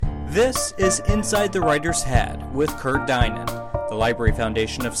This is Inside the Writer's Head with Kurt Dinan, the Library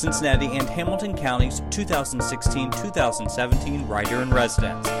Foundation of Cincinnati and Hamilton County's 2016-2017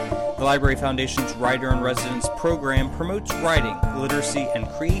 Writer-in-Residence. The Library Foundation's Writer-in-Residence program promotes writing, literacy, and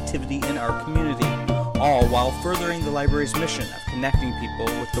creativity in our community, all while furthering the library's mission of connecting people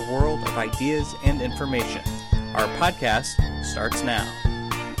with the world of ideas and information. Our podcast starts now.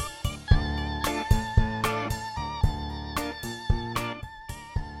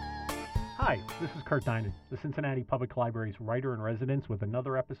 Hi, this is Kurt Dinan, the Cincinnati Public Library's Writer-in-Residence with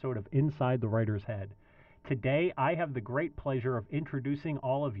another episode of Inside the Writer's Head. Today, I have the great pleasure of introducing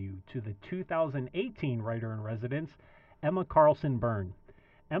all of you to the 2018 Writer-in-Residence, Emma Carlson Byrne.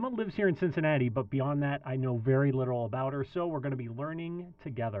 Emma lives here in Cincinnati, but beyond that, I know very little about her, so we're going to be learning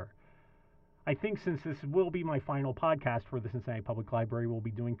together. I think since this will be my final podcast for the Cincinnati Public Library, we'll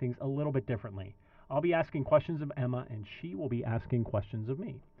be doing things a little bit differently. I'll be asking questions of Emma, and she will be asking questions of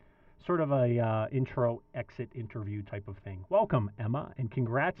me. Sort of a intro-exit interview type of thing. Welcome, Emma, and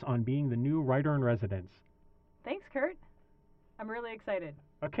congrats on being the new Writer-in-Residence. Thanks, Kurt. I'm really excited.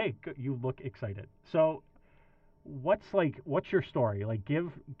 Okay, good. You look excited. So, what's your story? Like,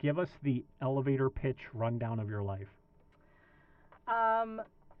 give us the elevator pitch rundown of your life.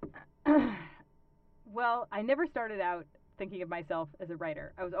 Well, I never started out thinking of myself as a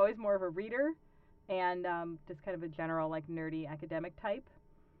writer. I was always more of a reader and just kind of a general, nerdy academic type.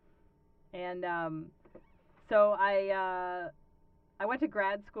 And so I went to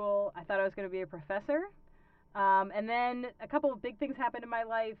grad school. I thought I was going to be a professor. And then a couple of big things happened in my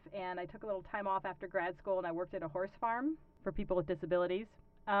life, and I took a little time off after grad school, and I worked at a horse farm for people with disabilities.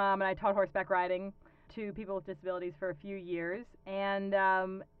 And I taught horseback riding to people with disabilities for a few years. And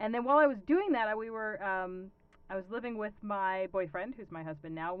then while I was doing that, I was living with my boyfriend, who's my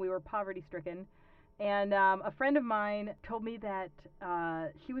husband now. We were poverty-stricken. And a friend of mine told me that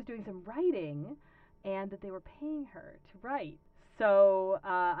she was doing some writing and that they were paying her to write. So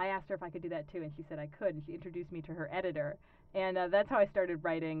I asked her if I could do that too, and she said I could, and she introduced me to her editor. And that's how I started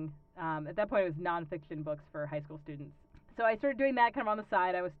writing. At that point, it was nonfiction books for high school students. So I started doing that kind of on the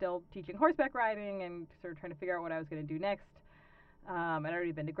side. I was still teaching horseback riding and sort of trying to figure out what I was going to do next. I'd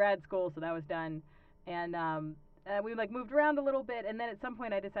already been to grad school, so that was done. And we moved around a little bit, and then at some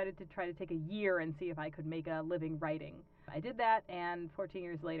point I decided to try to take a year and see if I could make a living writing. I did that, and 14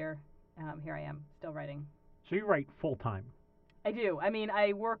 years later, here I am, still writing. So you write full-time? I do. I mean,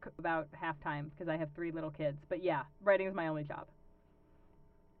 I work about half-time because I have 3 little kids. But yeah, writing is my only job.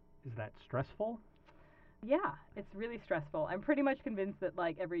 Is that stressful? Yeah, it's really stressful. I'm pretty much convinced that,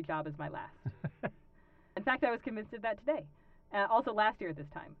 every job is my last. In fact, I was convinced of that today. Also last year at this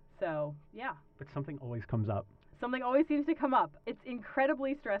time. So, yeah. But something always comes up. Something always seems to come up. It's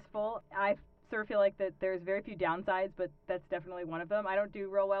incredibly stressful. I sort of feel like that there's very few downsides, but that's definitely one of them. I don't do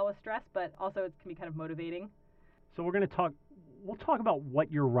real well with stress, but also it can be kind of motivating. So we'll talk about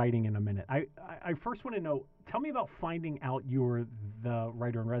what you're writing in a minute. I first want to know, tell me about finding out you were the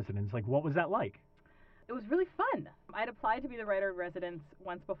Writer-in-Residence. What was that like? It was really fun. I'd applied to be the Writer-in-Residence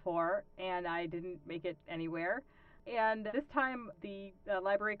once before, and I didn't make it anywhere. And this time, the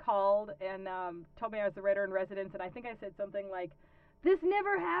library called and told me I was the Writer-in-Residence, and I think I said something like, "This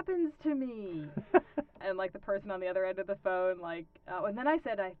never happens to me." And the person on the other end of the phone, and then I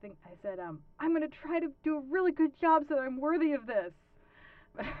said, I'm going to try to do a really good job so that I'm worthy of this.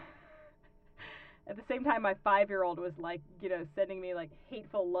 At the same time, my 5-year-old was sending me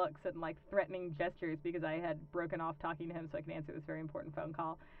hateful looks and threatening gestures because I had broken off talking to him so I could answer this very important phone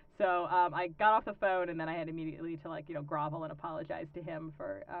call. So I got off the phone, and then I had immediately to grovel and apologize to him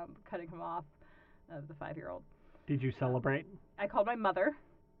for cutting him off, the 5-year-old. Did you celebrate? I called my mother.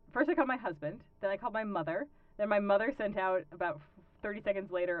 First I called my husband, then I called my mother. Then my mother sent out about 30 seconds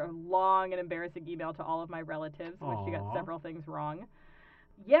later a long and embarrassing email to all of my relatives, which she got several things wrong.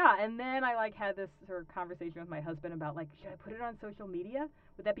 Yeah, and then I had this sort of conversation with my husband about should I put it on social media?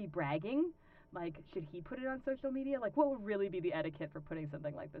 Would that be bragging? Should he put it on social media? What would really be the etiquette for putting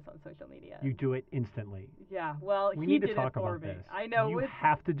something like this on social media? You do it instantly. Yeah, well, we he need to did talk it for about me. this. I know. You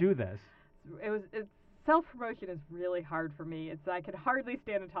have to do this. Self-promotion is really hard for me. I could hardly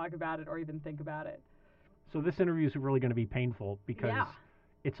stand to talk about it or even think about it. So this interview is really going to be painful because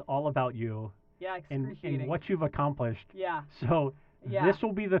it's all about you. Yeah, excruciating. And what you've accomplished. Yeah. So this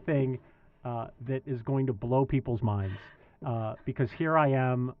will be the thing that is going to blow people's minds. Because here I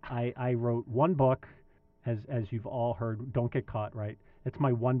am. I wrote one book, as you've all heard. Don't Get Caught, right? It's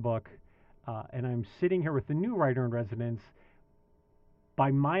my one book. And I'm sitting here with the new Writer-in-Residence. By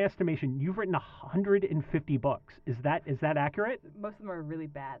my estimation, you've written 150 books. Is that accurate? Most of them are really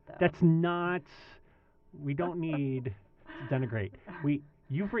bad, though. That's not. We don't need to denigrate.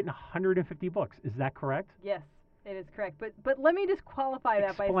 You've written 150 books. Is that correct? Yes, it is correct. But let me just qualify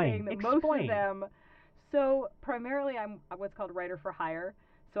that by saying that most of them. So primarily, I'm what's called a writer for hire.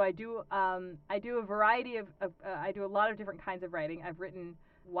 So I do a variety of I do a lot of different kinds of writing. I've written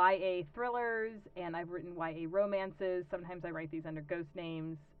YA thrillers and I've written YA romances. Sometimes I write these under ghost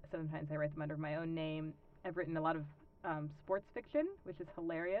names. Sometimes I write them under my own name. I've written a lot of sports fiction, which is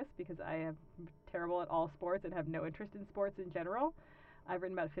hilarious because I am terrible at all sports and have no interest in sports in general. I've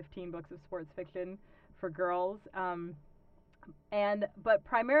written about 15 books of sports fiction for girls. But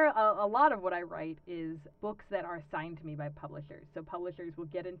primarily, a lot of what I write is books that are assigned to me by publishers. So publishers will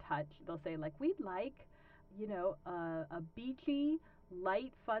get in touch. They'll say, like, we'd like, a beachy,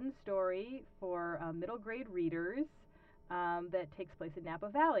 light, fun story for middle grade readers that takes place in Napa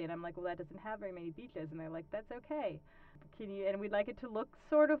Valley. And I'm like, well, that doesn't have very many beaches. And they're like, that's okay. And we'd like it to look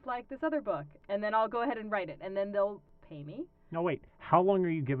sort of like this other book. And then I'll go ahead and write it. And then they'll pay me. No, wait. How long are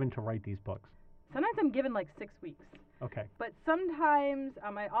you given to write these books? Sometimes I'm given like 6 weeks. Okay. But sometimes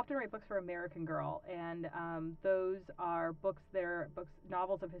I often write books for American Girl, and those are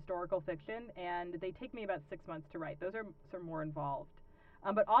novels of historical fiction, and they take me about 6 months to write. Those are sort of more involved.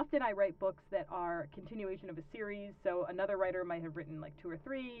 But often I write books that are a continuation of a series, so another writer might have written like 2 or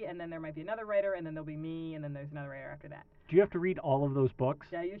 3, and then there might be another writer, and then there'll be me, and then there's another writer after that. Do you have to read all of those books?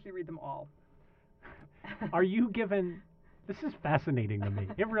 Yeah, I usually read them all. Are you given... This is fascinating to me.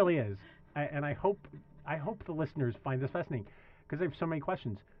 It really is. And I hope the listeners find this fascinating because I have so many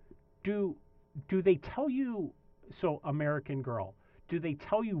questions. Do they tell you, so American Girl, do they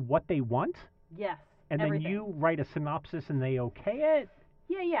tell you what they want? Yes. And everything. Then you write a synopsis and they okay it?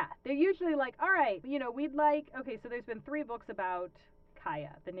 Yeah. They're usually like, all right, we'd like, okay, so there's been 3 books about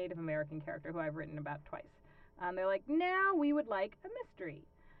Kaya, the Native American character who I've written about twice. They're like, now we would like a mystery.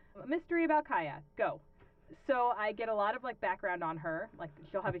 A mystery about Kaya. Go. So I get a lot of like background on her. Like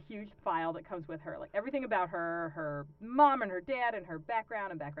she'll have a huge file that comes with her, like everything about her, her mom and her dad and her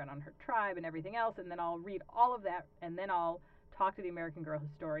background on her tribe and everything else. And then I'll read all of that, and then I'll talk to the American Girl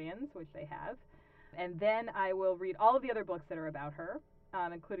historians, which they have, and then I will read all of the other books that are about her,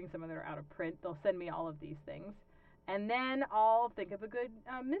 including some that are out of print. They'll send me all of these things, and then I'll think of a good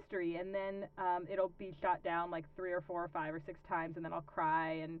mystery, and then it'll be shot down like 3 or 4 or 5 or 6 times, and then I'll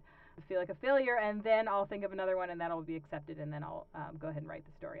cry and feel like a failure, and then I'll think of another one, and that'll be accepted, and then I'll go ahead and write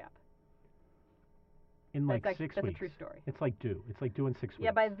the story up. In like 6 weeks. That's a true story. It's like due. It's like due in 6 weeks.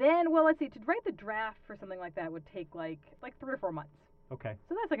 Yeah, by then, well, let's see. To write the draft for something like that would take like 3 or 4 months. Okay.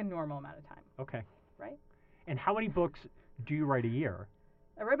 So that's like a normal amount of time. Okay. Right? And how many books do you write a year?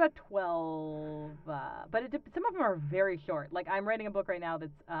 I write about 12, but some of them are very short. Like I'm writing a book right now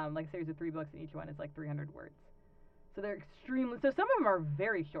that's like a series of 3 books, and each one is like 300 words. So they're extremely. So some of them are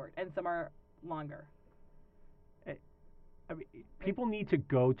very short, and some are longer. I mean, people need to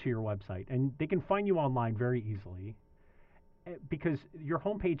go to your website, and they can find you online very easily, because your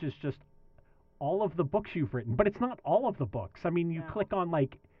homepage is just all of the books you've written. But it's not all of the books. I mean, you click on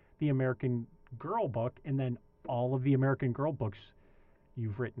like the American Girl book, and then all of the American Girl books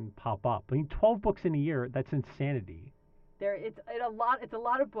you've written pop up. I mean, 12 books in a year. That's insanity. It's a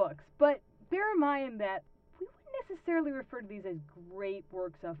lot of books, but bear in mind that we wouldn't necessarily refer to these as great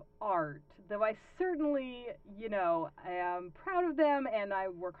works of art, though I certainly, I am proud of them and I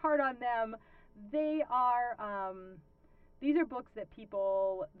work hard on them. They are, these are books that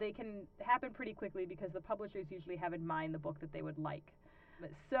they can happen pretty quickly because the publishers usually have in mind the book that they would like.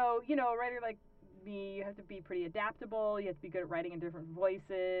 So, a writer like me, you have to be pretty adaptable, you have to be good at writing in different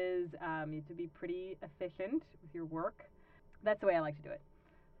voices, you have to be pretty efficient with your work. That's the way I like to do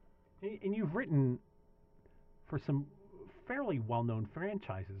it. And you've written for some fairly well-known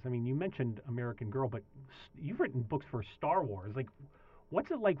franchises. I mean, you mentioned American Girl, but you've written books for Star Wars. Like,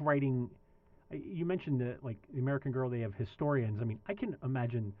 what's it like writing? You mentioned that, like, the American Girl, they have historians. I mean, I can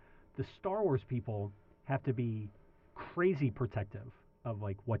imagine the Star Wars people have to be crazy protective of,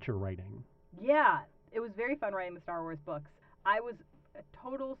 like, what you're writing. Yeah, it was very fun writing the Star Wars books. I was a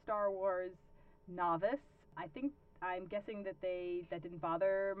total Star Wars novice. I'm guessing that didn't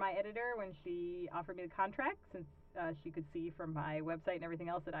bother my editor when she offered me the contract, since she could see from my website and everything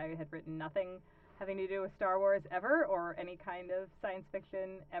else that I had written nothing having to do with Star Wars ever, or any kind of science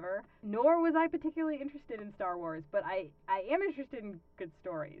fiction ever. Nor was I particularly interested in Star Wars, but I am interested in good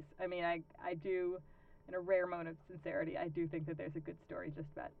stories. I mean, I do, in a rare moment of sincerity, I do think that there's a good story just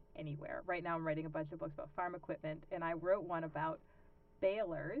about anywhere. Right now I'm writing a bunch of books about farm equipment, and I wrote one about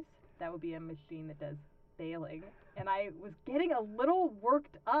balers. That would be a machine that does baling. And I was getting a little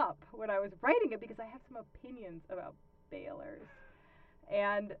worked up when I was writing it because I have some opinions about balers.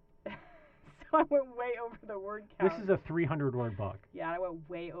 And So I went way over the word count. This is a 300-word book. Yeah, I went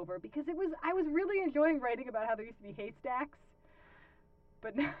way over because I was really enjoying writing about how there used to be haystacks,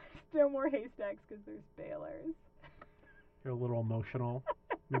 but now there's no more haystacks because there's balers. You're a little emotional.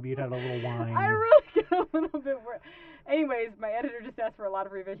 Maybe you'd had a little wine. I really get a little bit worried. Anyways, my editor just asked for a lot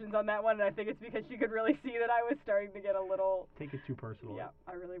of revisions on that one, and I think it's because she could really see that I was starting to get a little... Take it too personal. Yeah,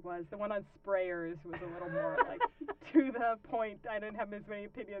 I really was. The one on sprayers was a little more, like, to the point. I didn't have as many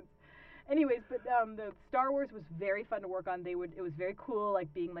opinions. Anyways, but the Star Wars was very fun to work on. It was very cool,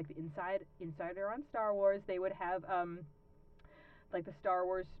 like, being, like, the insider on Star Wars. They would have, like, the Star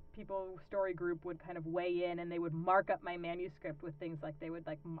Wars story group would kind of weigh in, and they would mark up my manuscript with things like, they would,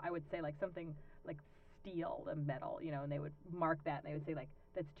 like, I would say, like, something like steel and metal, you know, and they would mark that, and they would say, like,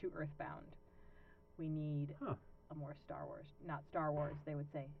 that's too earthbound. We need a more Star Wars. Not Star Wars. They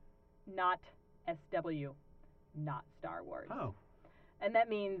would say, not SW, not Star Wars. Oh. And that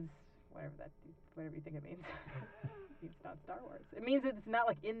means, whatever you think it means. It means not Star Wars. It means it's not,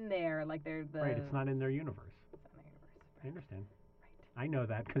 like, in there, like they're the... Right, it's not in their universe. It's not in their universe. I understand. Right. I know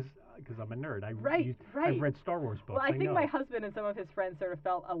that because I'm a nerd. Right. I've read Star Wars books. Well, I think my husband and some of his friends sort of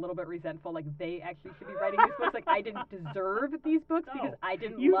felt a little bit resentful, like they actually should be writing these books. Like I didn't deserve these books because I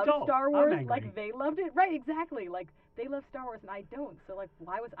didn't love Star Wars like they loved it. Right, exactly. Like they love Star Wars and I don't. So like,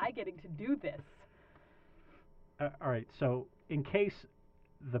 why was I getting to do this? All right. So in case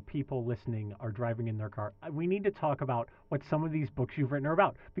the people listening are driving in their car, we need to talk about what some of these books you've written are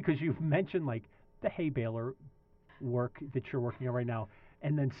about, because you've mentioned like the hay baler work that you're working on right now,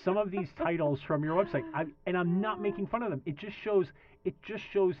 and then some of these titles from your website. And I'm not making fun of them. It just shows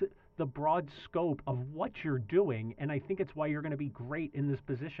the broad scope of what you're doing, and I think it's why you're going to be great in this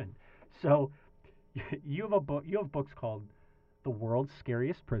position. So you have books called The World's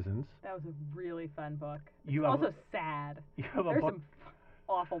Scariest Prisons. That was a really fun book. It's also sad. There's some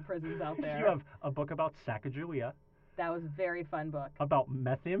awful prisons out there. You have a book about Sacagawea. That was a very fun book. About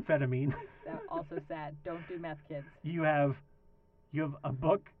methamphetamine. That also sad. Don't do meth, kids. You have a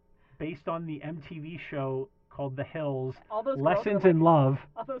book based on the MTV show called The Hills. All those Lessons in Love.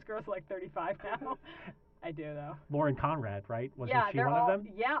 All those girls are like 35 now. I do though. Lauren Conrad, right? Wasn't she one of them?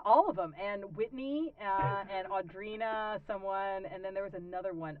 Yeah, all of them. And Whitney and Audrina, someone, and then there was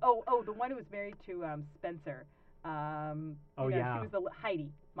another one. Oh, the one who was married to Spencer. She was the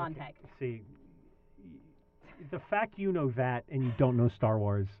Heidi Montag. Okay. See, the fact you know that and you don't know Star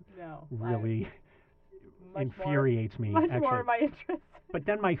Wars really infuriates me. Much more of my interest. But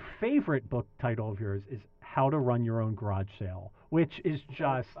then my favorite book title of yours is How to Run Your Own Garage Sale, which is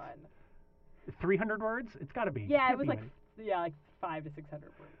just fun. 300 words? It's got to be. Yeah, it was like 500 to 600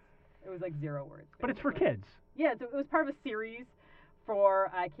 words. It was like 0 words. Basically. But it's for kids. Yeah, so it was part of a series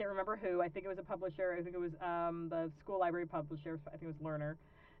for, I can't remember who. I think it was a publisher. I think it was the school library publisher. I think it was Lerner.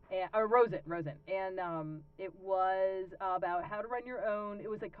 Or Rosen. And it was about how to run your own. It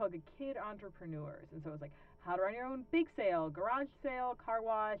was like called the Kid Entrepreneurs. And so it was like how to run your own bake sale, garage sale, car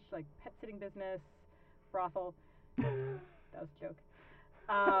wash, like pet sitting business, brothel. That was a joke.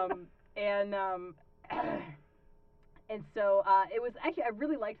 And so it was actually, I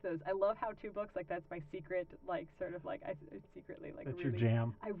really liked those. I love how-to books. Like that's my secret, like sort of like I secretly like. That's really, your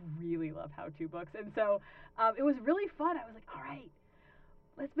jam. I really love how-to books, and so it was really fun. I was like, all right,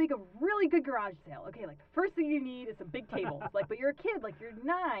 let's make a really good garage sale. Okay, like the first thing you need is some big tables. Like, but you're a kid, like you're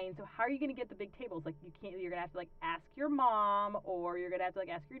 9, so how are you gonna get the big tables? Like you can't. You're gonna have to like ask your mom, or you're gonna have to like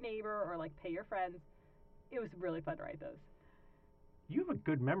ask your neighbor, or like pay your friends. It was really fun to write those. You have a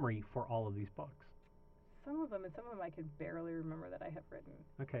good memory for all of these books. Some of them, and some of them I can barely remember that I have written.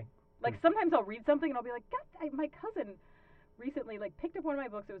 Okay. Like sometimes I'll read something and I'll be like, God, my cousin recently like picked up one of my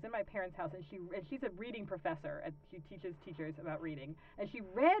books. It was in my parents' house, and she's a reading professor. She teaches teachers about reading, and she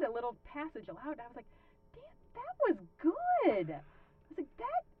read a little passage aloud. And I was like, damn, that was good. I was like,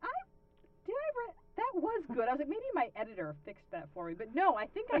 that was good. I was like, maybe my editor fixed that for me, but no, I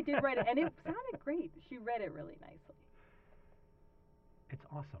think I did write it, and it sounded great. She read it really nicely. It's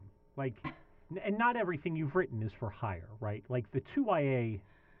awesome. Like. And not everything you've written is for hire, right? Like the 2 YA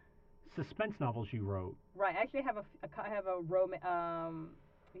suspense novels you wrote. Right. Actually, I have a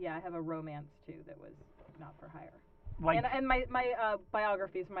romance too that was not for hire. Like and my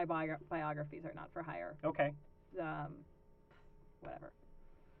biographies are not for hire. Okay. Whatever.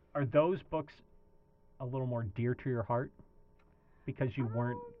 Are those books a little more dear to your heart because you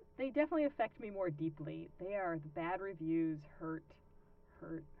weren't? They definitely affect me more deeply. The bad reviews hurt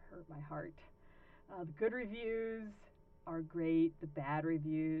my heart. The good reviews are great. The bad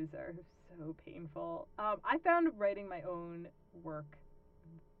reviews are so painful. I found writing my own work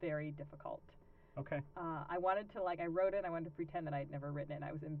very difficult. Okay. I wanted to I wrote it and I wanted to pretend that I'd never written it. And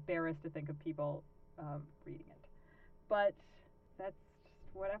I was embarrassed to think of people reading it. But that's just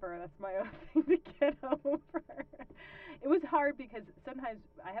whatever. That's my own thing to get over. It was hard because sometimes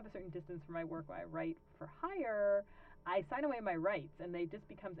I have a certain distance from my work when I write for hire. I sign away my rights, and they just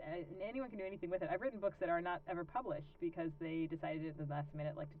becomes and anyone can do anything with it. I've written books that are not ever published because they decided at the last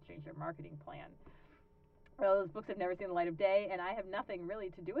minute to change their marketing plan. Well, those books have never seen the light of day, and I have nothing really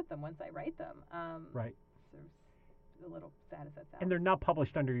to do with them once I write them. Right. So it's a little sad as that sounds. And they're not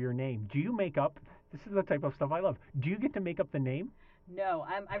published under your name. Do you make up? This is the type of stuff I love. Do you get to make up the name? No,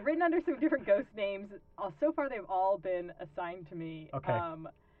 I've written under some different ghost names. So far, they've all been assigned to me. Okay.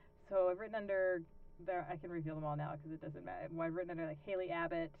 So I've written under. I can reveal them all now because it doesn't matter. Well, I've written under Haley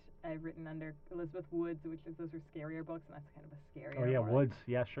Abbott. I've written under Elizabeth Woods, those are scarier books, and that's kind of a scarier. Oh yeah, more Woods.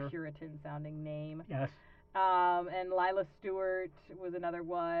 Yeah, sure. Puritan-sounding name. Yes. And Lila Stewart was another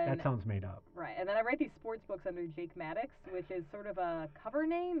one. That sounds made up. Right, and then I write these sports books under Jake Maddox, which is sort of a cover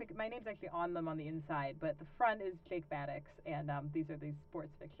name. My name's actually on them on the inside, but the front is Jake Maddox, and these are these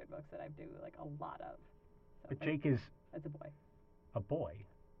sports fiction books that I do a lot of. So But Jake is that's a boy. a boy.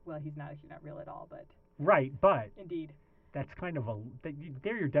 Well, he's not real at all, but Right, but indeed. that's kind of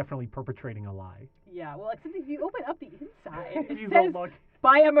there you're definitely perpetrating a lie. Yeah, well, except if you open up the inside, it you says go look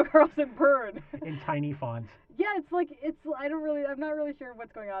by Emma Carlson Byrne. in tiny fonts. Yeah, I'm not really sure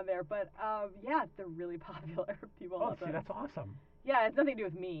what's going on there, but yeah, they're really popular. People Oh, love see, them. that's awesome. Yeah, it's nothing to do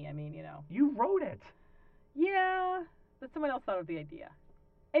with me. I mean, You wrote it. Yeah, but someone else thought of the idea.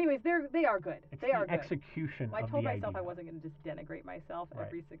 Anyways, they are good. It's They the are good. execution I of told the myself idea. I wasn't going to just denigrate myself Right.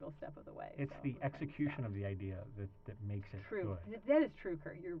 every single step of the way. It's so the I'm trying to execution stop. of the idea that makes it True. good. That is true,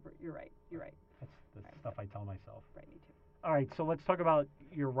 Kurt. You're right. You're right. That's the Right. stuff I tell myself. Right, me too. All right, so let's talk about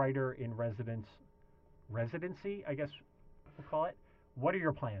your writer in residency, I guess we'll call it. What are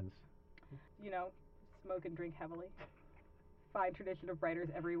your plans? Smoke and drink heavily. Fine tradition of writers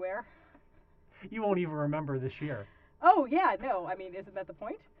everywhere. You won't even remember this year. Oh, yeah, no. I mean, isn't that the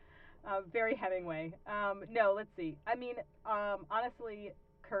point? Very Hemingway. No, let's see. I mean, honestly,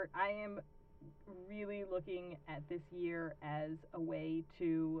 Kurt, I am really looking at this year as a way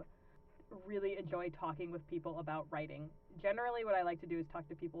to really enjoy talking with people about writing. Generally, what I like to do is talk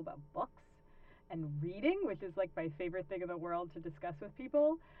to people about books and reading, which is my favorite thing in the world to discuss with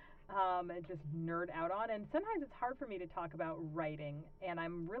people. And just nerd out on. And sometimes it's hard for me to talk about writing, and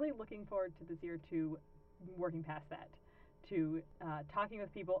I'm really looking forward to this year to working past that, to talking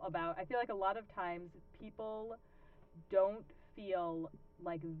with people about. I feel like a lot of times people don't feel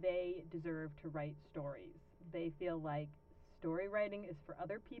like they deserve to write stories. They feel like story writing is for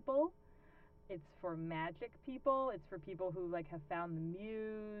other people. It's for magic people. It's for people who have found the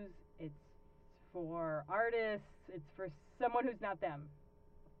muse. It's for artists. It's for someone who's not them.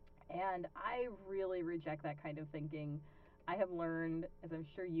 And I really reject that kind of thinking. I have learned, as I'm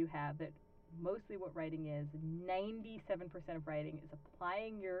sure you have, that mostly what writing is, 97% of writing is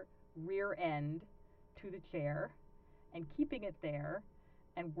applying your rear end to the chair and keeping it there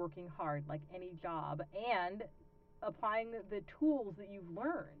and working hard like any job and applying the tools that you've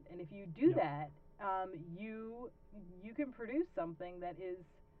learned. And if you do that, you can produce something that is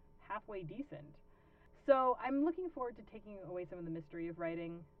halfway decent. So I'm looking forward to taking away some of the mystery of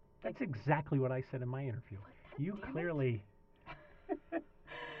writing. That's exactly what I said in my interview. You clearly.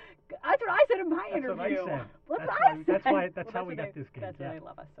 That's what I said in my That's interview. what I said. That's That's what why- I said. that's why- that's Well, how we what got this gig, That's yeah. why they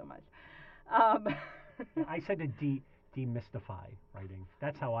love us so much. I said to demystify writing.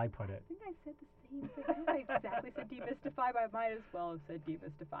 That's how I put it. I think I said the same thing. I think I exactly said demystify, but I might as well have said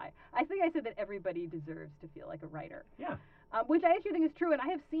demystify. I think I said that everybody deserves to feel like a writer. Yeah. Which I actually think is true, and I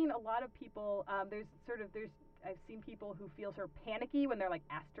have seen a lot of people. I've seen people who feel sort of panicky when they're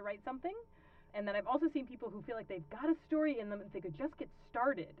asked to write something, and then I've also seen people who feel like they've got a story in them. If they could just get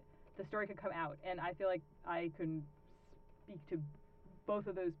started, the story could come out. And I feel like I can speak to both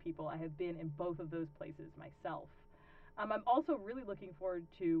of those people. I have been in both of those places myself. I'm also really looking forward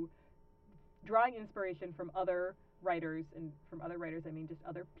to drawing inspiration from other writers, and from other writers I mean just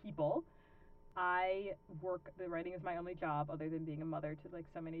other people. The writing is my only job other than being a mother to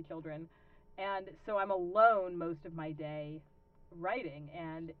so many children, and so I'm alone most of my day writing,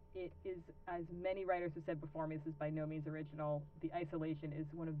 and it is, as many writers have said before me, this is by no means original, the isolation is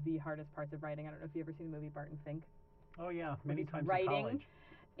one of the hardest parts of writing. I don't know if you've ever seen the movie Barton Fink. Oh yeah, many he's times writing, in college.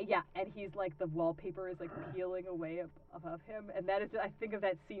 Yeah, and he's the wallpaper is peeling away above him, and that is, I think of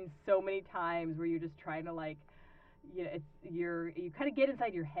that scene so many times where you're just trying to you kind of get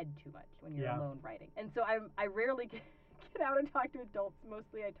inside your head too much when you're alone writing. And so I rarely get out and talk to adults.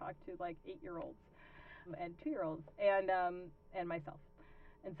 Mostly I talk to 8-year-olds and 2-year-olds and myself.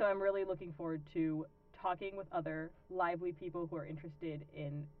 And so I'm really looking forward to talking with other lively people who are interested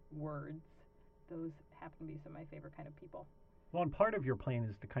in words. Those happen to be some of my favorite kind of people. Well, and part of your plan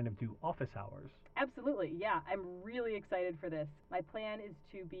is to kind of do office hours. Absolutely, yeah. I'm really excited for this. My plan is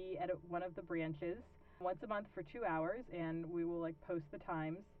to be at one of the branches once a month for 2 hours, and we will like post the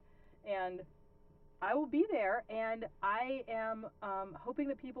times. And I will be there, and I am hoping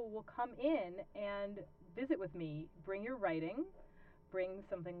that people will come in and visit with me. Bring your writing, bring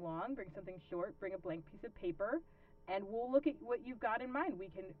something long, bring something short, bring a blank piece of paper, and we'll look at what you've got in mind. We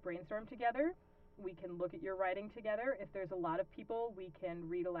can brainstorm together. We can look at your writing together. If there's a lot of people, we can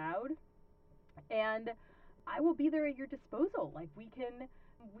read aloud. And I will be there at your disposal. Like we can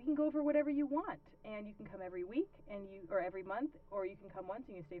go over whatever you want, and you can come every week or every month, or you can come once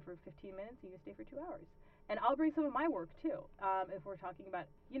and you stay for 15 minutes and you stay for 2 hours. And I'll bring some of my work too. If we're talking about,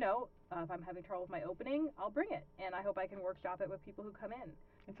 if I'm having trouble with my opening, I'll bring it, and I hope I can workshop it with people who come in.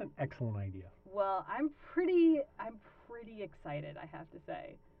 It's an excellent idea. Well, I'm pretty excited, I have to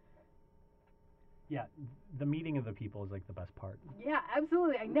say. Yeah, the meeting of the people is like the best part. Yeah,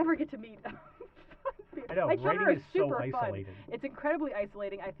 absolutely. I never get to meet them. I know, writing is so isolated. It's incredibly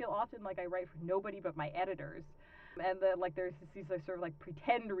isolating. I feel often like I write for nobody but my editors. And there's these sort of like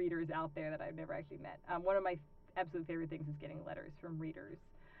pretend readers out there that I've never actually met. One of my absolute favorite things is getting letters from readers.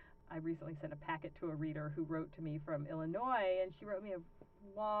 I recently sent a packet to a reader who wrote to me from Illinois, and she wrote me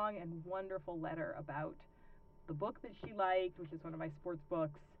a long and wonderful letter about the book that she liked, which is one of my sports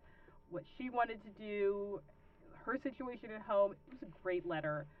books, what she wanted to do, her situation at home. It was a great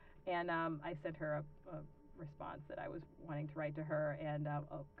letter, and I sent her a response that I was wanting to write to her, and a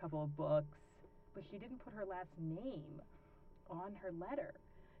couple of books, but she didn't put her last name on her letter.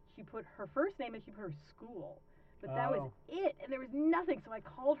 She put her first name and she put her school, but that was it, and there was nothing. So I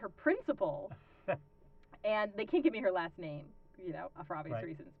called her principal, and they can't give me her last name, for obvious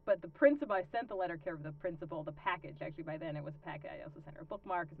reasons. But the principal, I sent the letter care of the principal, the package. Actually, by then it was a packet. I also sent her a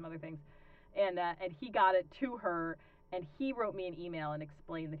bookmark and some other things, and he got it to her, and he wrote me an email and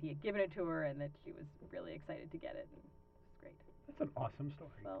explained that he had given it to her and that she was really excited to get it. And it was great. That's an awesome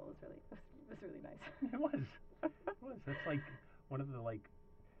story. Well, it was really nice. It was. That's like one of the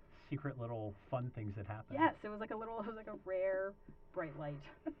secret little fun things that happen. Yes, it was like a rare bright light.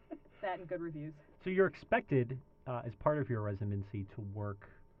 That and good reviews. So you're expected, as part of your residency, to work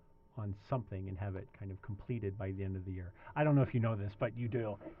on something and have it kind of completed by the end of the year. I don't know if you know this, but you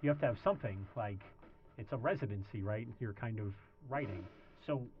do. You have to have something, it's a residency, right? You're kind of writing.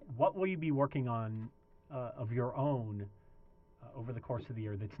 So what will you be working on of your own over the course of the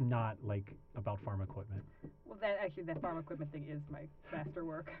year that's not about farm equipment? Well, that farm equipment thing is my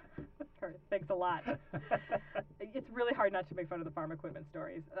masterwork. Thanks a lot. It's really hard not to make fun of the farm equipment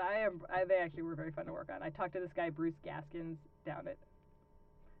stories. They actually were very fun to work on. I talked to this guy, Bruce Gaskins, down at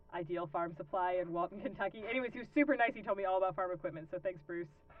Ideal Farm Supply in Walton, Kentucky. Anyways, he was super nice. He told me all about farm equipment, so thanks, Bruce.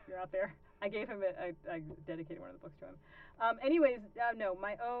 You're out there. I gave him I dedicated one of the books to him. No,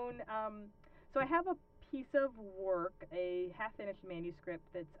 my own. So I have a piece of work, a half-finished manuscript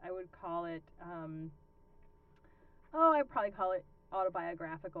I would call it, I'd probably call it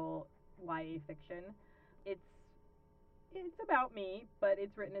autobiographical YA fiction. It's about me, but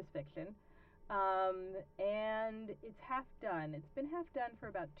it's written as fiction. And it's half done. It's been half done for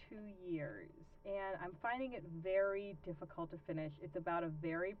about 2 years, and I'm finding it very difficult to finish. It's about a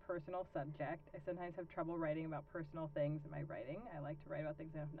very personal subject. I sometimes have trouble writing about personal things in my writing. I like to write about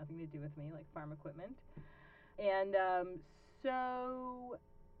things that have nothing to do with me, like farm equipment. And so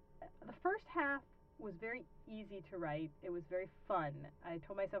the first half was very easy to write. It was very fun. I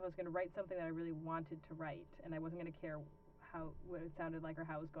told myself I was going to write something that I really wanted to write, and I wasn't going to care what it sounded like or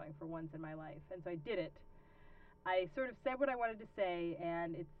how it was going for once in my life. And so I did it. I sort of said what I wanted to say,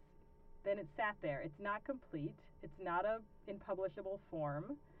 and it sat there. It's not complete. It's not in publishable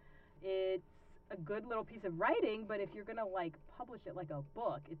form. It's a good little piece of writing, but if you're going to publish it like a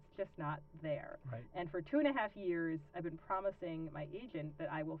book, it's just not there. Right. And for 2.5 years, I've been promising my agent that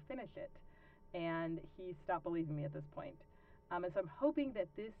I will finish it, and he stopped believing me at this point. And so I'm hoping that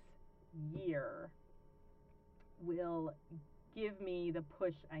this year will give me the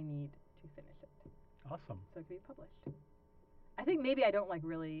push I need to finish it. Awesome. So it can be published. I think maybe I don't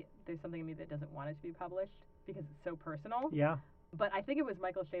there's something in me that doesn't want it to be published because it's so personal. Yeah. But I think it was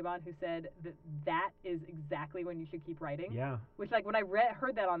Michael Chabon who said that is exactly when you should keep writing. Yeah. Which when I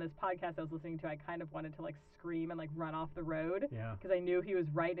heard that on this podcast I was listening to, I kind of wanted to scream and run off the road. Yeah. Because I knew he was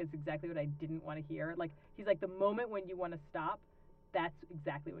right. It's exactly what I didn't want to hear. He's the moment when you want to stop, that's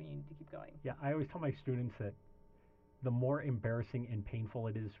exactly when you need to keep going. Yeah, I always tell my students that the more embarrassing and painful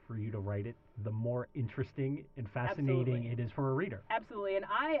it is for you to write it, the more interesting and fascinating Absolutely. it is for a reader. Absolutely, and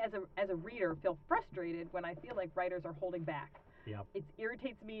I, as a reader, feel frustrated when I feel like writers are holding back. Yep. It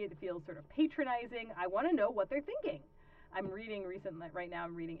irritates me. It feels sort of patronizing. I want to know what they're thinking. I'm reading recently, right now.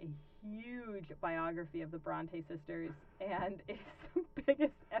 I'm reading a huge biography of the Bronte sisters, and it's the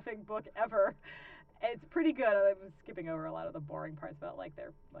biggest effing book ever. It's pretty good. I'm skipping over a lot of the boring parts about like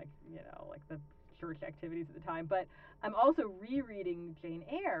their like the church activities at the time, but I'm also rereading Jane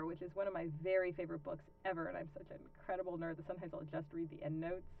Eyre, which is one of my very favorite books ever, and I'm such an incredible nerd that sometimes I'll just read the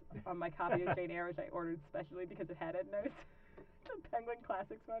endnotes on my copy of Jane Eyre, which I ordered specially because it had endnotes. The Penguin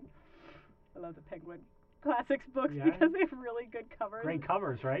Classics one. I love the Penguin Classics books because they have really good covers. Great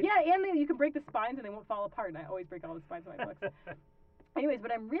covers, right? Yeah, and you can break the spines and they won't fall apart, and I always break all the spines of my books. Anyways,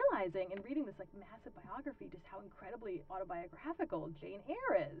 but I'm realizing in reading this like massive biography just how incredibly autobiographical Jane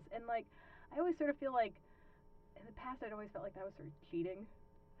Eyre is, and like I always sort of feel like in the past I'd always felt like that was sort of cheating,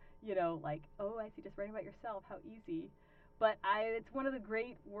 like, oh, I see, just writing about yourself, how easy. But it's one of the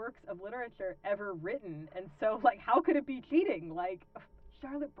great works of literature ever written, and so like how could it be cheating? Like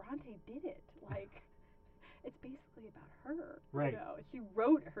Charlotte Bronte did it. Like it's basically about her. Right. She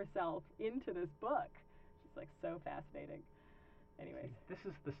wrote herself into this book. She's like so fascinating. Anyways. See, this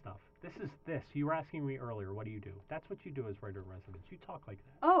is the stuff. This. You were asking me earlier, what do you do? That's what you do as writer in residence. You talk like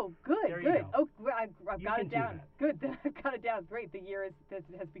that. Oh, good, there good. You go. Oh, I've got it down. Good, I've got it down. Great, the year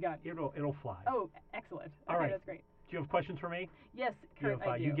has begun. It'll fly. Oh, excellent. All okay, right. That's great. Do you have questions for me? Yes, Kurt,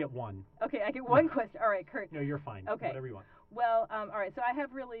 I do. You get one. Okay, I get one question. All right, Kurt. No, you're fine. Okay. Whatever you want. Well, all right. So I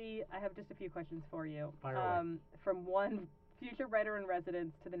have just a few questions for you. Fire away. From one future writer in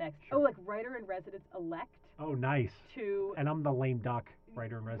residence to the next. Sure. Oh, like writer in residence elect. Oh, nice. To. And I'm the lame duck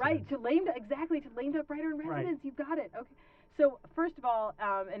writer in residence. Right, to lame duck writer in residence. Right. You've got it. Okay. So first of all,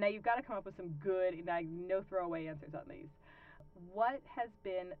 and now you've got to come up with some good, no throwaway answers on these. What has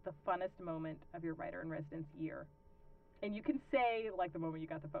been the funnest moment of your writer in residence year? And you can say like the moment you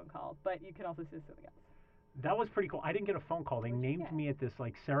got the phone call, but you can also say something else. That was pretty cool. I didn't get a phone call. They named me at this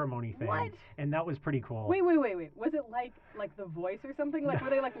like ceremony thing. What? And that was pretty cool. Wait. Was it like The Voice or something? Like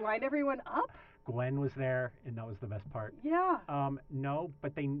where they like lined everyone up? Gwen was there, and that was the best part. Yeah. No,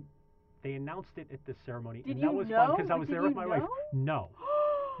 but they announced it at this ceremony, Did and you that was know? fun because I was Did there you with my wife. know?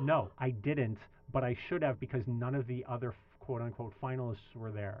 No, I didn't, but I should have because none of the other quote unquote finalists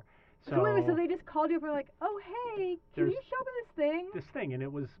were there. So wait, so they just called you up and were like, oh hey, can you show me this thing? This thing, and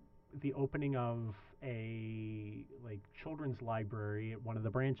it was the opening of a like children's library at one of the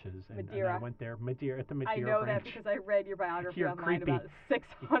branches, and I went there, at the Madeira I know branch. that because I read your biography You're online creepy. about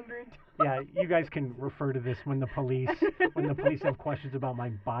 600 Yeah, you guys can refer to this when the police have questions about my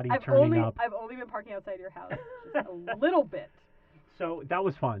body I've turning up. I've only been parking outside your house just a little bit. So that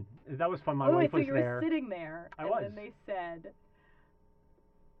was fun. My wife so was you there. were sitting there, I and was. then they said,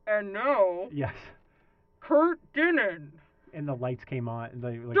 and now, Yes. Kurt Dinnan. And the lights came on, and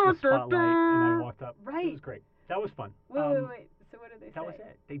the spotlight, and I walked up. Right. It was great. That was fun. Wait. So what did they say? That was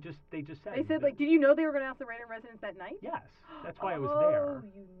it. They just said. They said, like, did you know they were going to ask the writer in residence that night? Yes. That's why I was there. Oh,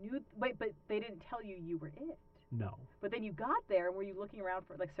 you knew. Wait, but they didn't tell you were it. No. But then you got there, and were you looking around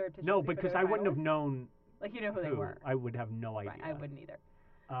for, like, surreptitiously? No, because I wouldn't have known. Like, you know who they were. I would have no idea. Right, I wouldn't either.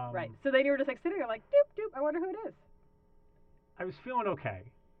 Right. So then you were just, like, sitting there, like, doop, doop, I wonder who it is. I was feeling okay.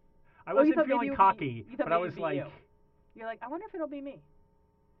 I wasn't feeling cocky, but I was like. You're like, I wonder if it'll be me.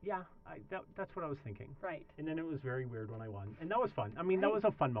 Yeah, that's what I was thinking. Right. And then it was very weird when I won, and that was fun. I mean, that was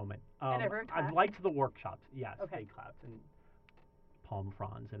a fun moment. And everyone clapped? I've liked the workshops. Yes, okay. They clapped and palm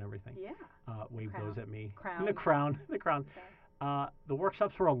fronds and everything. Yeah. Waved those at me. Crown. The crown. Okay. The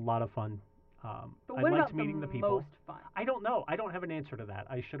workshops were a lot of fun. But I what liked about meeting the people. most fun? I don't know. I don't have an answer to that.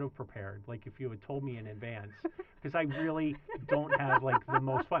 I should have prepared, like if you had told me in advance, because I really don't have like the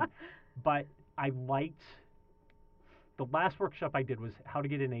most fun. But I liked. The last workshop I did was how to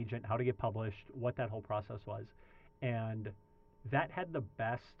get an agent, how to get published, what that whole process was. And that had the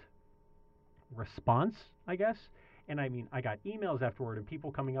best response, I guess. And I mean, I got emails afterward and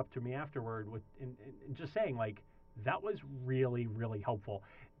people coming up to me afterward and just saying, like, that was really, really helpful.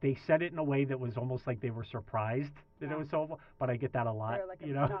 They said it in a way that was almost like they were surprised that it was so helpful. But I get that a lot, like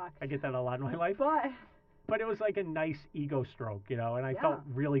shocked. I get that a lot in my life. But it was like a nice ego stroke, and I felt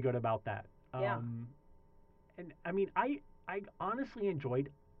really good about that. And I mean, I honestly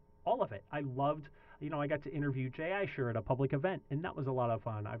enjoyed all of it. I loved, I got to interview Jay Asher at a public event, and that was a lot of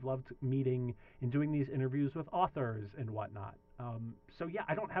fun. I've loved meeting and doing these interviews with authors and whatnot. So yeah,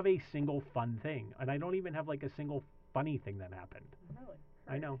 I don't have a single fun thing, and I don't even have like a single funny thing that happened. Really?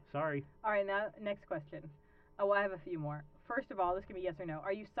 I know. Sorry. All right, now next question. Oh, well, I have a few more. First of all, this can be yes or no.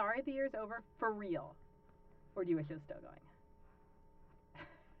 Are you sorry the year's over for real? Or do you wish it was still going?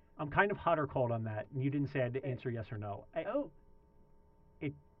 I'm kind of hot or cold on that. You didn't say I had to answer yes or no. I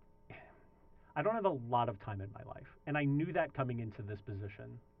don't have a lot of time in my life, and I knew that coming into this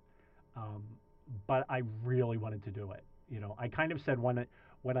position. But I really wanted to do it. I kind of said when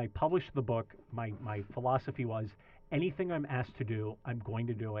I published the book, my philosophy was anything I'm asked to do, I'm going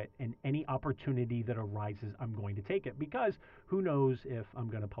to do it, and any opportunity that arises, I'm going to take it, because who knows if I'm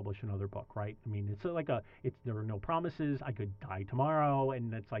going to publish another book, right? I mean, there are no promises. I could die tomorrow,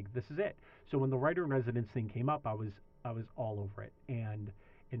 and it's like, this is it. So when the writer in residence thing came up, I was all over it, and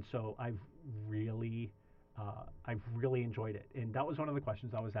so I've really enjoyed it. And that was one of the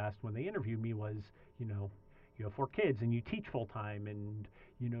questions I was asked when they interviewed me was, you have 4 kids and you teach full time, and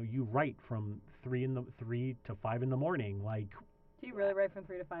you write from 3 to 5 in the morning. Like, do you really write from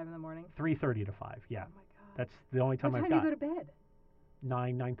 3 to 5 in the morning? 3:30 to 5. Yeah. Oh my God. That's the only time I've got. What time do you go to bed?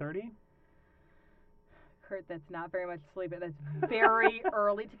 9:30. Kurt, that's not very much sleep. That's very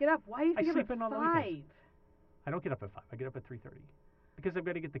early to get up. Why do you I get sleep up in at on the 5? weekends. I don't get up at 5. I get up at 3:30 because I've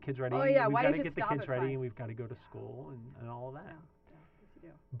got to get the kids ready. Oh yeah, we've why got don't to you get the stop kids at ready, 5? and we've got to go to school and all of that. Yeah, yes you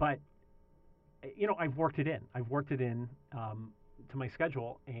do. But I've worked it in. To my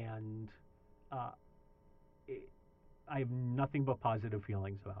schedule, and I have nothing but positive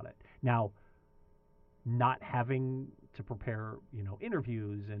feelings about it. Now, not having to prepare,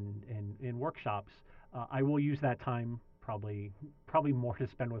 interviews and workshops, I will use that time probably more to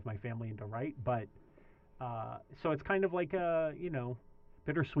spend with my family and to write. But so it's kind of like a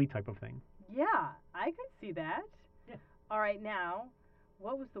bittersweet type of thing. Yeah, I could see that. Yeah. All right, now,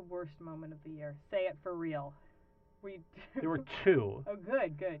 what was the worst moment of the year? Say it for real. There were 2. Oh,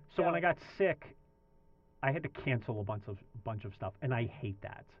 good. So when I got sick, I had to cancel a bunch of stuff, and I hate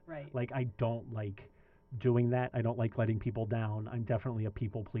that. Right. Like, I don't like doing that. I don't like letting people down. I'm definitely a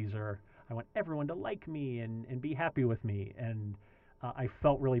people pleaser. I want everyone to like me and be happy with me, and I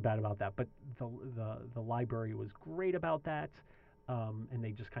felt really bad about that. But the library was great about that, and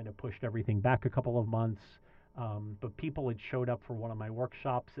they just kind of pushed everything back a couple of months. But people had showed up for one of my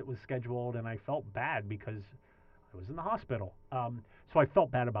workshops that was scheduled, and I felt bad because I was in the hospital. So I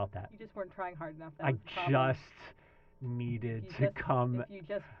felt bad about that. You just weren't trying hard enough. I just needed to come. If you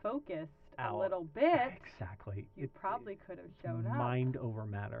just focused out. A little bit, Exactly. you probably could have shown up. Mind over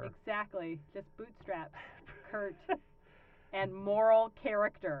matter. Exactly. Just bootstraps, Kurt, and moral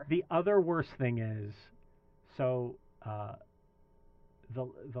character. The other worst thing is, so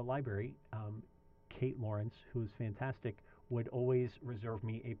the library, Kate Lawrence, who is fantastic, would always reserve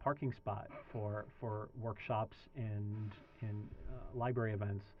me a parking spot for workshops and library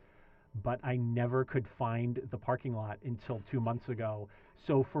events, but I never could find the parking lot until 2 months ago.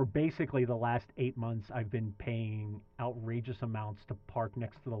 So for basically the last 8 months, I've been paying outrageous amounts to park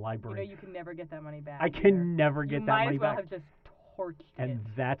next to the library. You can never get that money back. I can never get that money back. You might as well have just torched and it.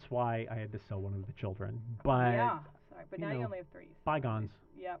 That's why I had to sell one of the children. But yeah, sorry, but now you only have 3. Bygones.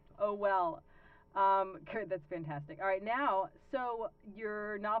 Yep. Oh well. Kurt, that's fantastic. All right, now, so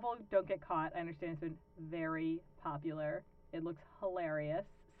your novel Don't Get Caught, I understand it's been very popular. It looks hilarious.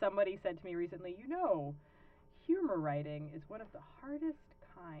 Somebody said to me recently, humor writing is one of the hardest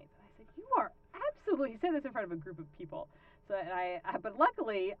kinds. And I said, you are absolutely, he said this in front of a group of people. So but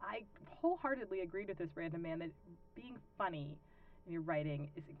luckily, I wholeheartedly agreed with this random man that being funny in your writing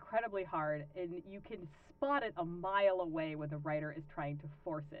is incredibly hard, and you can spot it a mile away when the writer is trying to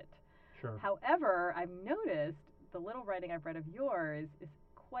force it. Sure. However, I've noticed the little writing I've read of yours is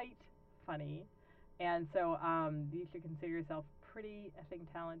quite funny, and so you should consider yourself pretty effing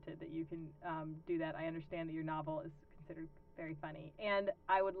talented that you can do that. I understand that your novel is considered very funny, and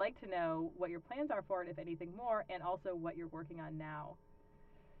I would like to know what your plans are for it, if anything more, and also what you're working on now.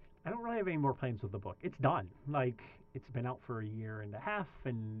 I don't really have any more plans with the book. It's done. Like, it's been out for 1.5 years,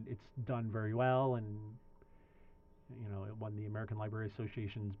 and it's done very well, and it won the American Library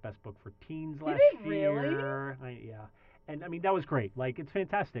Association's Best Book for Teens last year. Really? Yeah. And I mean, that was great. Like, it's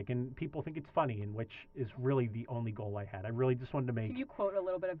fantastic, and people think it's funny, and which is really the only goal I had. I really just wanted to make. Can you quote a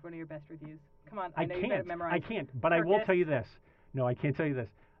little bit of one of your best reviews? Come on, I know you got it memorized. I can't, but I will tell you this. No, I can't tell you this.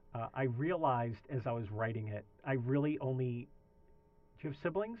 I realized as I was writing it, I really only. Do you have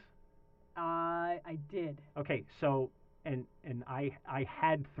siblings? I did. Okay, so and I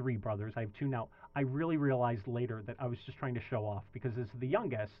had 3 brothers. I have 2 now. I really realized later that I was just trying to show off, because as the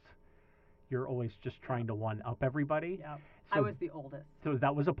youngest, you're always just trying to one-up everybody. Yeah. So, I was the oldest. So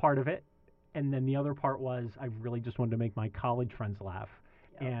that was a part of it. And then the other part was I really just wanted to make my college friends laugh.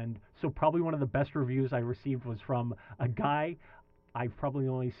 Yep. And so probably one of the best reviews I received was from a guy I've probably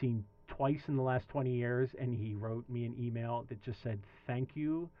only seen twice in the last 20 years, and he wrote me an email that just said, "Thank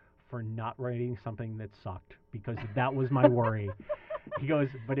you for not writing something that sucked, because that was my worry. He goes,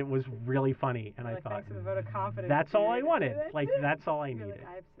 but it was really funny, and I thought, thanks for the vote of confidence. that's all I dude. wanted. That's Like, it. that's all I You're needed.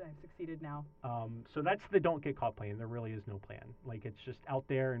 like, I've succeeded now. So that's the don't get caught plan. There really is no plan. Like, it's just out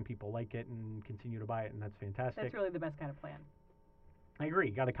there, and people like it and continue to buy it, and that's fantastic. That's really the best kind of plan. I agree.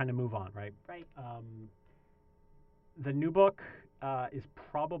 You got to kind of move on, right? Right. The new book is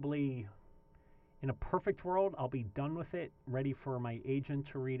probably, in a perfect world, I'll be done with it, ready for my agent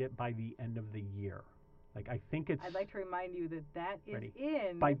to read it by the end of the year. Like, I think it's... I'd like to remind you that is ready.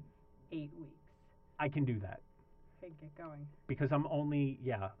 in By 8 weeks. I can do that. Okay, get going. Because I'm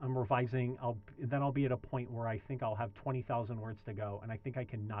revising. Then I'll be at a point where I think I'll have 20,000 words to go, and I think I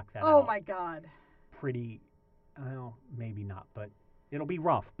can knock that out. Oh my God. Pretty, well, maybe not, but it'll be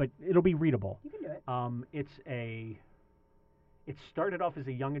rough, but it'll be readable. You can do it. It started off as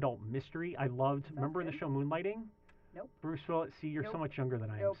a young adult mystery. I loved, Sounds remember the good. show Moonlighting? Nope. Bruce Willis, see, you're so Nope. much younger than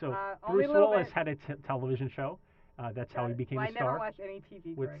I am. Nope. So Only Bruce a little Willis bit. had a television show. That's how he became well, a I never star. watched any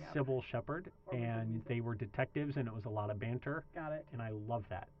TV With growing up. Sybil Shepherd, Or with the and music. they were detectives, and it was a lot of banter, Got it. and I loved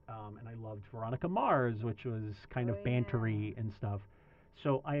that. And I loved Veronica Mars, which was kind Oh, of bantery yeah. and stuff.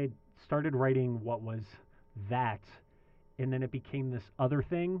 So I had started writing what was that, and then it became this other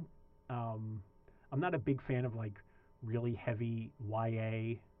thing. I'm not a big fan of like really heavy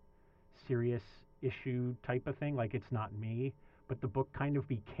YA, serious issue type of thing. Like, it's not me, but the book kind of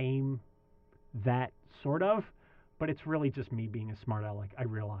became that sort of. But it's really just me being a smart aleck, I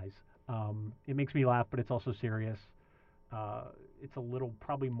realize. It makes me laugh, but it's also serious. It's a little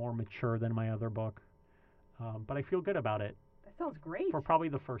probably more mature than my other book. But I feel good about it That sounds great. for probably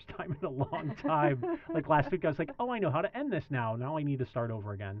the first time in a long time. Like last week, I was like, oh, I know how to end this now. Now I need to start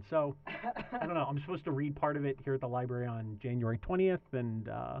over again. So, I don't know. I'm supposed to read part of it here at the library on January 20th. And,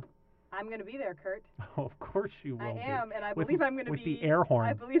 I'm going to be there, Kurt. of course you will I be. am, and I With- believe I'm going to with be... the air horn.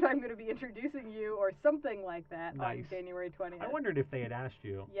 I believe I'm going to be introducing you or something like that Nice. on January 20th. I wondered if they had asked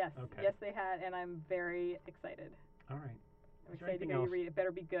you. Yes, Okay. yes they had, and I'm very excited. All right. I'm Is there excited to anything hear you else? read it.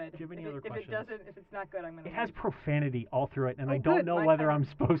 Better be good. Do you have any if other it, questions? If it's not good, I'm going to It has profanity all through it, and I don't good. know My whether kind I'm of-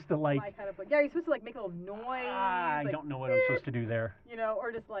 supposed to like. my kind of book. Yeah, you're supposed to like make a little noise. I like, don't know what I'm supposed to do there. You know,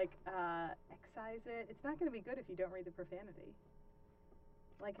 or just like excise it. It's not going to be good if you don't read the profanity.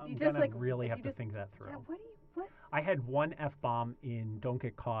 Like if I'm you just gonna like really if have you to just, think that through. Yeah, what? I had one F-bomb in Don't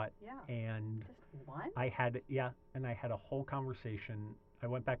Get Caught, Yeah. and Just one? I had a whole conversation. I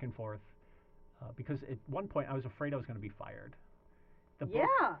went back and forth because at one point I was afraid I was going to be fired. The book,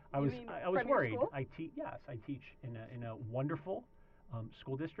 yeah. I You was mean I was from your worried. school? I teach in a wonderful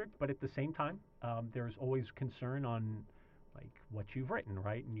school district, but at the same time, there's always concern on like what you've written,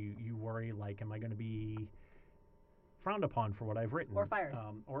 right? And you worry like, am I going to be frowned upon for what I've written, Or fired.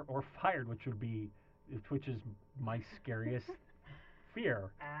 Or fired, which is my scariest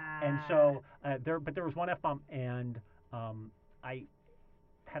fear. And so there was one F-bomb, and I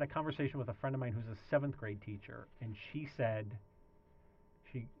had a conversation with a friend of mine who's a 7th grade teacher, and she said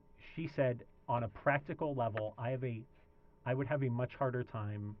on a practical level, I would have a much harder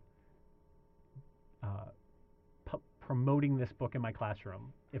time promoting this book in my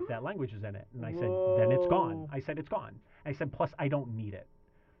classroom if that language is in it. And I said, then it's gone. Whoa. I said, it's gone. I said, plus I don't need it.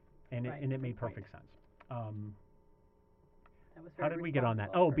 And Right, it good made point. perfect sense. That was How very did we get on that?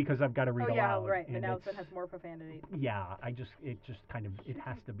 responsible Oh, for- because I've got to read Oh yeah, aloud. right. The and announcement it's- has more profanity. Yeah, it just kind of, it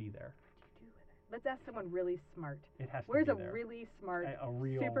has to be there. Let's ask someone really smart. It has Where's to a be there. really smart, A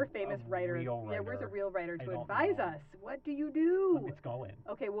real, super famous writer? real Yeah, where's a writer. real writer I to don't advise know. us? What do you do? It's going.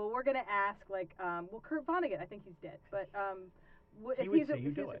 Okay, well we're gonna ask like Kurt Vonnegut. I think he's dead, but He if would he's say a, you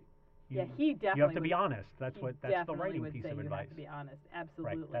if do he's a- it. Yeah, he definitely. You have to be would- honest. That's he that's the definitely writing would piece say of you advice. have to be honest.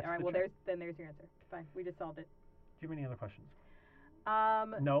 Absolutely. that's All right. the Well, trick. there's your answer. Fine. We just solved it. Do you have any other questions?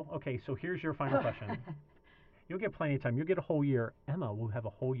 Um. No? Okay, so here's your final question. You'll get plenty of time. You'll get a whole year. Emma will have a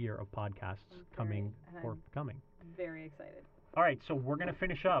whole year of podcasts coming, I'm forthcoming. very excited. All right, so we're going to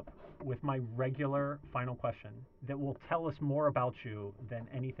finish up with my regular final question that will tell us more about you than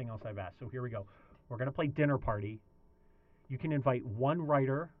anything else I've asked. So here we go. We're going to play dinner party. You can invite one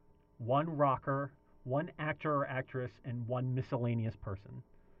writer, one rocker, one actor or actress, and one miscellaneous person.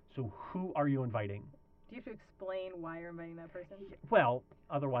 So who are you inviting? Do you have to explain why you're inviting that person? Well,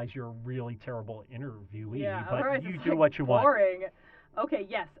 otherwise you're a really terrible interviewee, Yeah. but Otherwise you it's do like what you want. boring. Okay.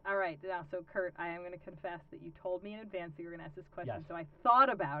 Yes. All right. Now, so Kurt, I am going to confess that you told me in advance that you were going to ask this question, Yes. so I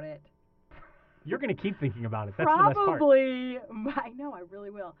thought about it. You're going to keep thinking about it. That's the best part. Probably. I know. I really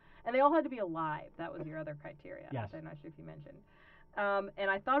will. And they all had to be alive. That was your other criteria. Yes. I'm not sure if you mentioned.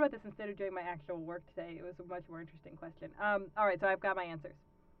 And I thought about this instead of doing my actual work today. It was a much more interesting question. All right. So I've got my answers.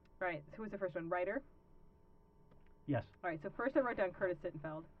 All right. So who's the first one? Writer. Yes. All right. So first I wrote down Curtis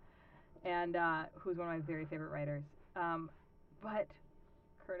Sittenfeld. and who's one of my very favorite writers. But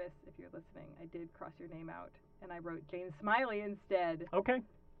Curtis, if you're listening, I did cross your name out, and I wrote Jane Smiley instead. Okay.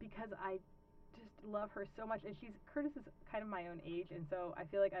 Because I just love her so much, and Curtis is kind of my own age, and so I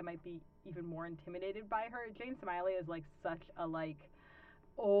feel like I might be even more intimidated by her. Jane Smiley is like such a like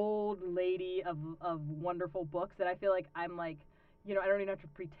old lady of wonderful books that I feel like I'm like, you know, I don't even have to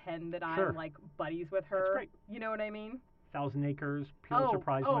pretend that Sure. I'm like buddies with her. That's great. You know what I mean? Thousand Acres, Pulitzer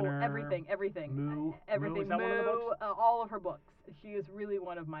Prize winner. Everything. Moo. Everything. Moo, is that one of the books? All of her books. She is really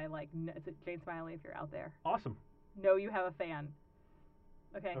one of my like. Is it Jane Smiley? If you're out there, Awesome. know you have a fan.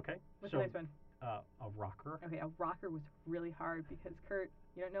 Okay. Okay. What's so, the next one? a rocker. Okay, a rocker was really hard because Kurt,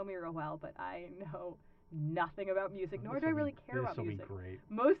 you don't know me real well, but I know nothing about music, nor do I really care about music. This will be great.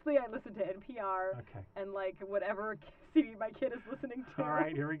 Mostly I listen to NPR Okay. and like whatever CD my kid is listening to. All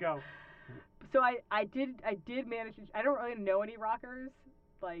right, here we go. So I did manage to, I don't really know any rockers.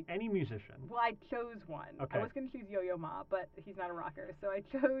 Like, Any musician. well, I chose one. Okay. I was going to choose Yo-Yo Ma, but he's not a rocker. So I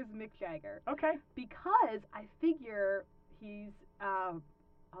chose Mick Jagger Okay. because I figure he's,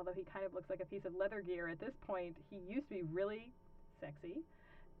 although he kind of looks like a piece of leather gear at this point, he used to be really sexy,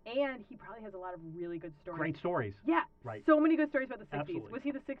 and he probably has a lot of really good stories. Great stories. Yeah, Right. so many good stories about the 60s. Absolutely. Was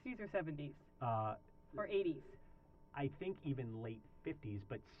he the 60s or 70s or 80s? I think even late 50s,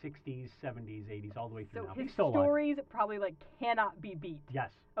 but 60s, 70s, 80s, all the way through So now. his He's still alive. stories probably like cannot be beat.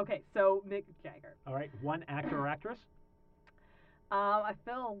 Yes. Okay, so Mick Jagger. All right. One actor or actress? I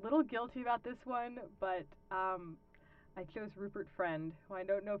feel a little guilty about this one, but I chose Rupert Friend, who I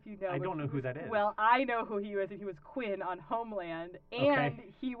don't know if you know. I but don't know he who was- that is. Well, I know who he was, and he was Quinn on Homeland, and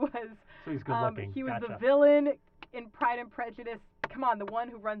Okay. he was So he's good looking. he was Gotcha. the villain in Pride and Prejudice. Come on, the one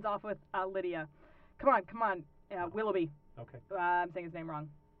who runs off with Lydia. Come on, Willoughby. Okay. I'm saying his name wrong.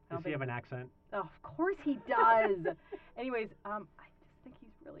 I Does don't he think- have an accent? Oh, of course he does. Anyways, I just think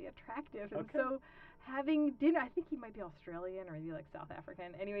he's really attractive, and Okay. so having dinner, I think he might be Australian or maybe like South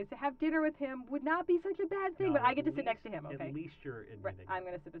African. Anyways, to have dinner with him would not be such a bad thing, No, but I at get to sit next to least- him, okay? At least you're Right, admitting. I'm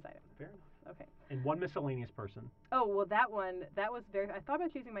going to sit beside him. Fair enough. Okay. And one miscellaneous person. Oh, well, that was very, I thought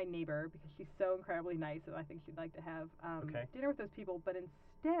about choosing my neighbor because she's so incredibly nice, and I think she'd like to have Okay. dinner with those people, but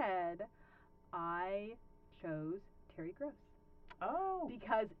instead, I chose Terry Gross. Oh.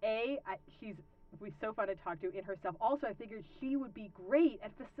 Because she's so fun to talk to in herself. Also, I figured she would be great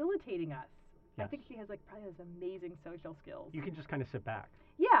at facilitating us. I Yes. think she has like probably has amazing social skills. You can just kind of sit back.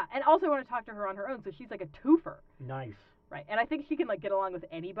 Yeah, and also I want to talk to her on her own, so she's like a twofer, Nice. right? And I think she can like get along with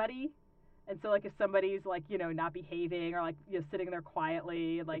anybody. And so like if somebody's like not behaving or like sitting there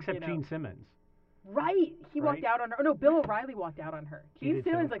quietly, like Except Gene Simmons. Right, he walked Right? out on her. Oh no, Bill O'Reilly walked out on her. He Gene did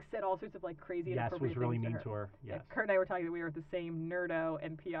Simmons too. like said all sorts of like crazy, Yes, inappropriate was really things mean to to her. Yeah, Yes. Kurt and I were talking that we were at the same Nerdo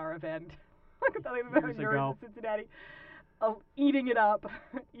NPR event. Like a million Years nerds ago. in Cincinnati, eating it up,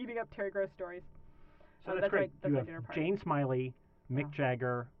 eating up Terry Gross stories. So that's that's great. my You dinner have party. Jane Smiley, Mick Yeah.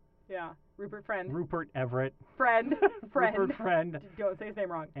 Jagger, Yeah, Rupert Friend. Rupert Everett, Friend. Rupert Friend, Don't say his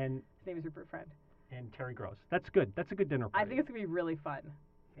name wrong. and His name is Rupert Friend. Terry Gross. That's good. That's a good dinner I party. think it's gonna be really fun.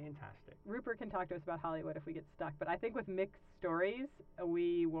 Fantastic. Rupert can talk to us about Hollywood if we get stuck, but I think with Mick's stories,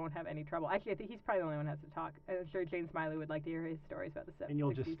 we won't have any trouble. Actually, I think he's probably the only one who has to talk. I'm sure Jane Smiley would like to hear his stories about the 70s. And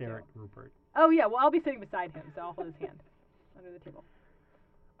you'll just 60s stare too. at Rupert. Oh yeah, well I'll be sitting beside him, so I'll hold his hand under the table.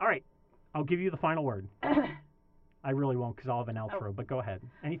 All right. I'll give you the final word. I really won't because I'll have an outro, but go ahead.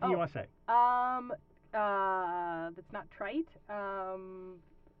 Anything you Oh. want to say? That's not trite.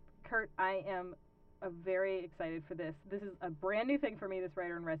 Kurt, I am very excited for this. This is a brand new thing for me, this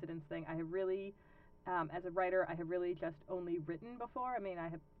writer in residence thing. I have really, as a writer, I have really just only written before. I mean, I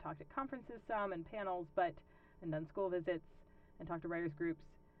have talked at conferences some and panels, and done school visits and talked to writers groups.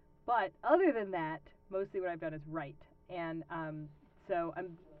 But other than that, mostly what I've done is write. And so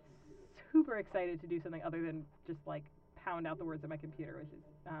I'm super excited to do something other than just like pound out the words on my computer, which is,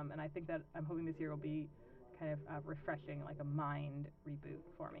 and I think that I'm hoping this year will be kind of refreshing, like a mind reboot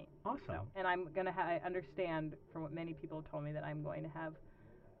for me. Awesome. So, and I'm gonna I understand from what many people have told me that I'm going to have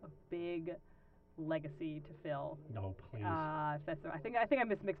a big legacy to fill. No, please. I think I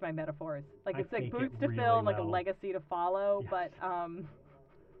mismixed my metaphors. Like I it's like think boots it to really fill and like a will. legacy to follow. Yes. But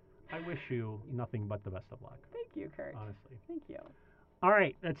I wish you nothing but the best of luck, thank you, Kurt. honestly. Thank you. All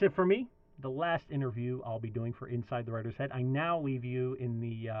right, that's it for me. The last interview I'll be doing for Inside the Writer's Head. I now leave you in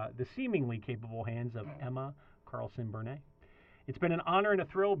the seemingly capable hands of Emma Carlson-Burnett. It's been an honor and a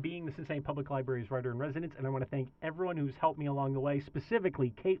thrill being the Cincinnati Public Library's writer in residence, and I want to thank everyone who's helped me along the way,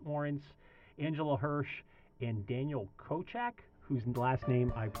 specifically Kate Lawrence, Angela Hirsch, and Daniel Kochak, whose last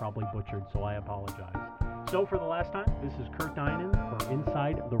name I probably butchered, so I apologize. So for the last time, this is Kurt Dinan for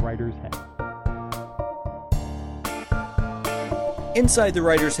Inside the Writer's Head. Inside the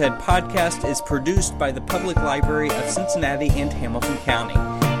Writer's Head podcast is produced by the Public Library of Cincinnati and Hamilton County.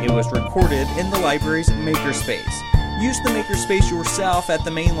 It was recorded in the library's makerspace. Use the makerspace yourself at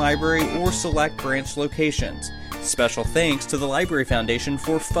the main library or select branch locations. Special thanks to the Library Foundation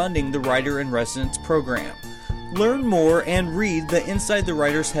for funding the Writer in Residence program. Learn more and read the Inside the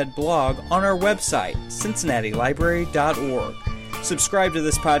Writer's Head blog on our website, cincinnatilibrary.org. Subscribe to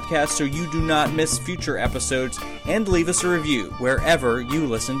this podcast so you do not miss future episodes, and leave us a review wherever you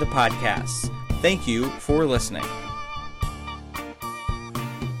listen to podcasts. Thank you for listening.